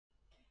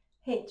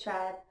Hey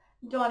tribe,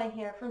 Dawna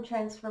here from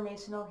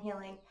Transformational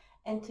Healing,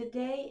 and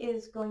today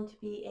is going to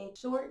be a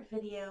short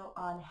video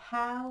on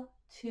how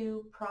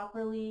to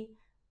properly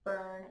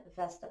burn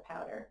Vesta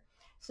powder.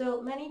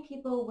 So many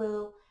people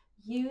will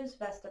use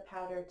Vesta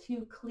powder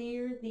to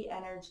clear the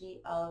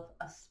energy of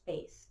a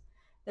space.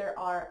 There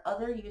are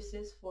other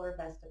uses for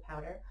Vesta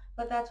powder,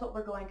 but that's what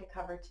we're going to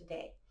cover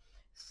today.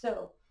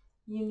 So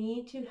you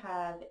need to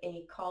have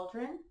a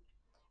cauldron,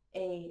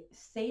 a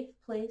safe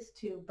place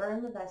to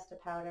burn the Vesta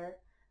powder,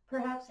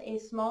 perhaps a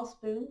small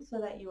spoon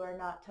so that you are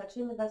not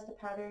touching the Vesta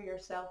powder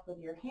yourself with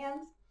your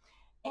hands,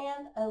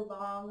 and a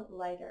long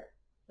lighter.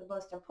 The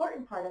most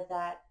important part of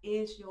that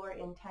is your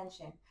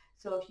intention.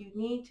 So if you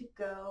need to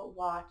go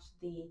watch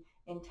the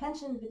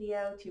intention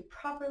video to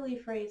properly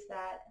phrase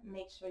that,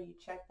 make sure you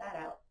check that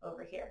out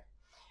over here.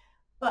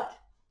 But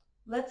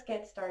let's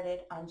get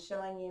started on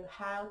showing you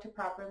how to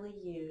properly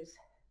use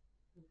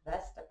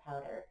Vesta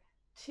powder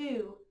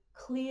to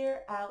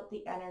clear out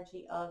the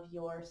energy of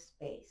your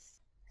space.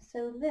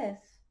 So this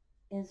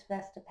is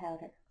Vesta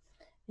powder,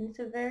 and it's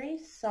a very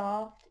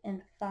soft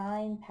and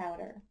fine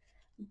powder,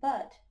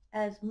 but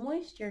as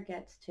moisture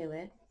gets to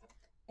it,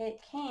 it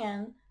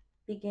can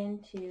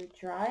begin to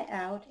dry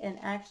out and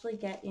actually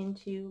get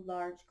into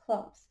large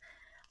clumps.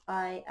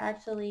 I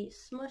actually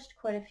smushed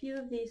quite a few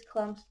of these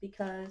clumps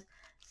because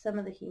some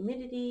of the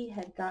humidity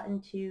had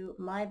gotten to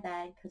my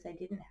bag because I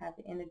didn't have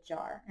it in a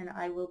jar, and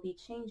I will be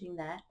changing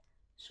that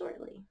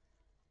shortly.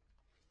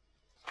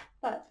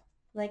 But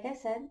like I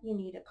said, you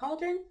need a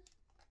cauldron,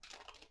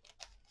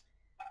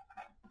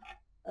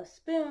 a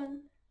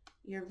spoon,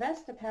 your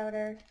Vesta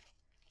powder,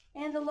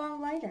 and a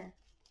long lighter,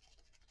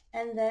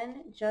 and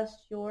then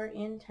just your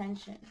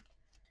intention.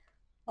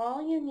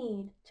 All you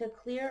need to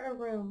clear a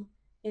room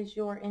is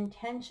your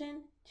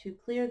intention to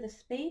clear the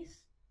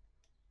space,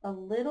 a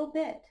little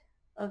bit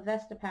of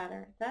Vesta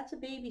powder. That's a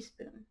baby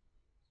spoon.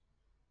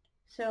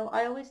 So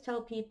I always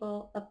tell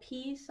people a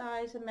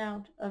pea-size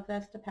amount of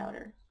Vesta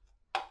powder.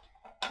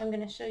 I'm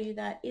going to show you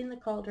that in the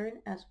cauldron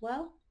as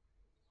well.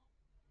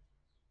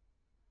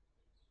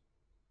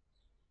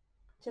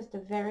 Just a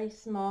very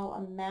small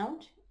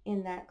amount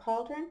in that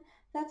cauldron.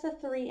 That's a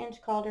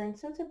 3-inch cauldron,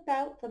 so it's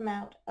about the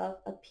amount of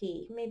a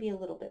pea, maybe a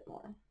little bit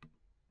more.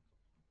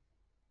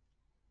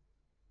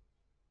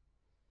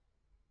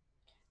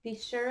 Be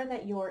sure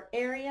that your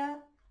area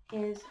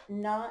is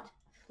not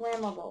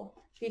flammable.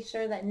 Be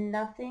sure that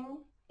nothing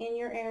in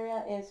your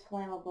area is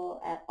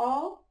flammable at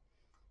all.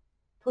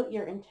 Put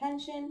your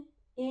intention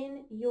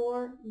in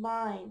your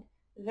mind.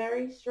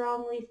 Very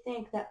strongly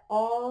think that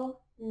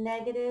all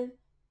negative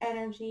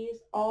energies,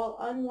 all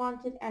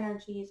unwanted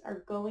energies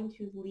are going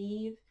to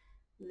leave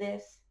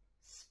this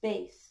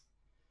space.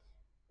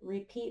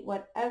 Repeat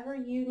whatever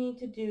you need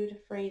to do to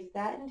phrase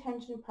that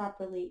intention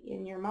properly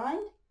in your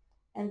mind,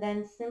 and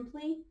then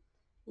simply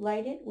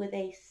light it with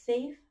a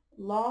safe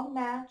long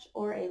match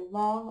or a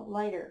long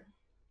lighter.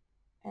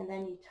 And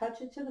then you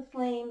touch it to the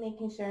flame,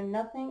 making sure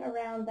nothing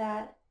around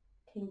that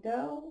can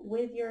go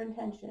with your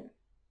intention.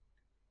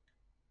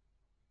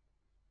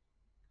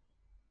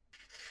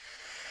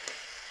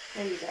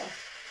 There you go.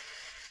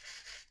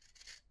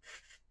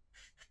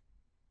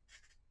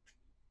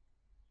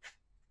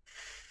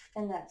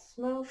 And that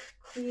smoke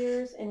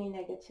clears any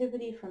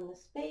negativity from the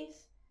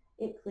space.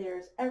 It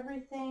clears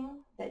everything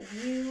that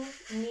you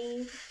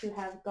need to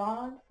have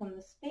gone from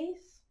the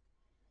space.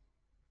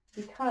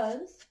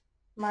 Because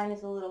mine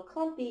is a little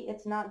clumpy,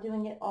 it's not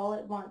doing it all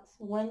at once.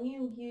 When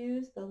you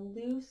use the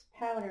loose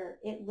powder,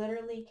 it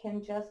literally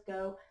can just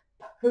go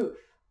poof,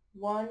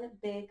 one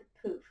big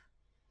poof.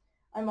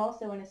 I'm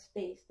also in a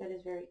space that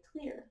is very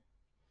clear.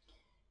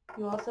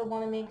 You also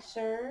want to make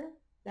sure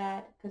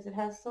that, because it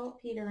has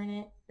saltpeter in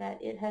it, that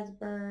it has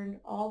burned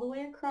all the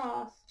way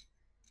across,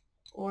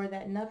 or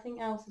that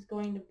nothing else is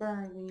going to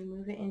burn when you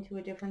move it into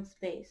a different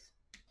space.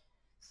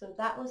 So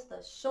that was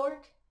the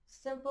short,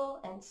 simple,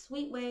 and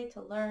sweet way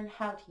to learn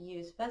how to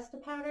use Vesta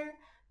powder.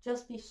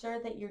 Just be sure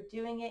that you're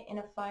doing it in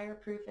a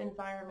fireproof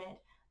environment.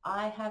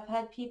 I have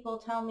had people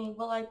tell me,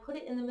 well, I put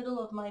it in the middle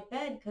of my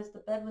bed because the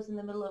bed was in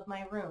the middle of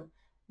my room.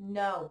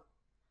 No,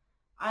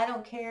 I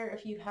don't care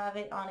if you have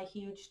it on a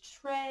huge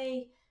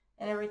tray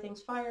and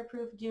everything's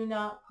fireproof. Do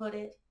not put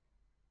it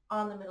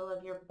on the middle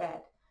of your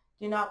bed.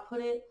 Do not put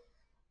it,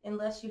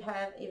 unless you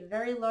have a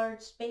very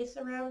large space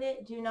around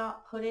it, do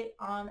not put it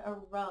on a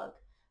rug.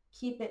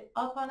 Keep it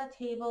up on a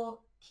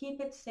table, keep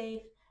it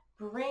safe.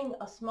 Bring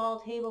a small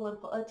table and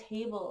put a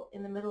table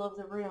in the middle of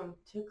the room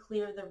to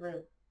clear the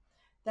room.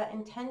 The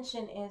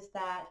intention is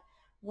that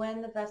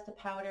when the Vesta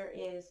powder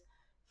is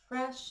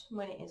fresh,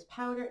 when it is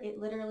powder, it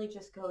literally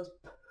just goes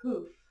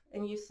poof.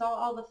 And you saw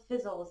all the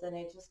fizzles, and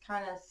it just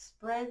kind of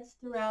spreads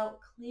throughout,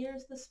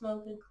 clears the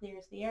smoke, and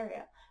clears the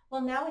area.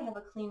 Well, now we have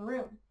a clean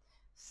room.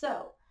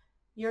 So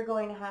you're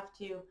going to have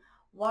to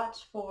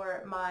watch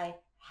for my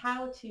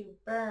how to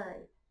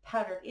burn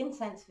powdered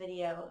incense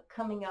video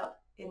coming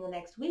up in the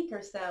next week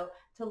or so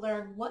to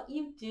learn what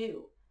you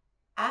do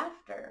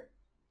after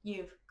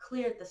you've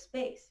cleared the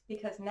space,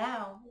 because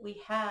now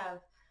we have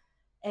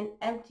an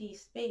empty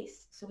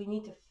space, so we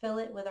need to fill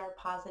it with our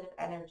positive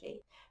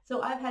energy.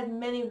 So I've had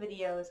many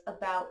videos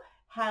about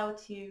how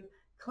to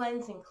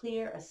cleanse and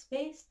clear a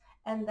space,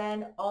 and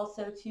then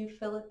also to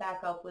fill it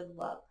back up with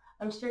love.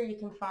 I'm sure you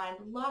can find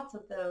lots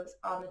of those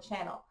on the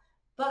channel,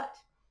 but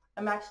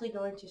I'm actually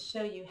going to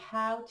show you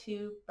how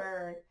to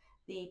burn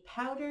the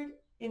powdered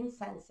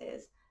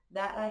incenses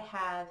that I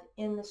have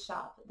in the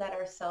shop that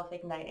are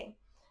self-igniting.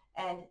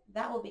 And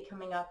that will be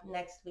coming up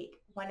next week.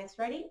 When it's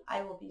ready,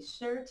 I will be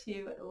sure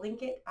to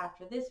link it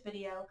after this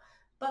video,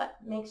 but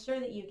make sure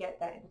that you get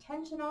that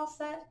intention all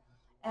set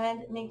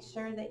and make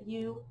sure that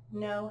you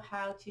know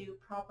how to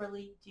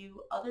properly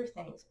do other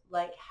things,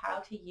 like how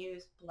to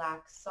use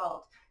black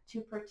salt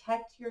to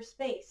protect your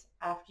space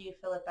after you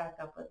fill it back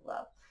up with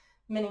love.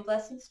 Many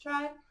blessings,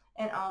 tribe,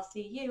 and I'll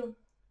see you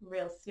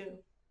real soon.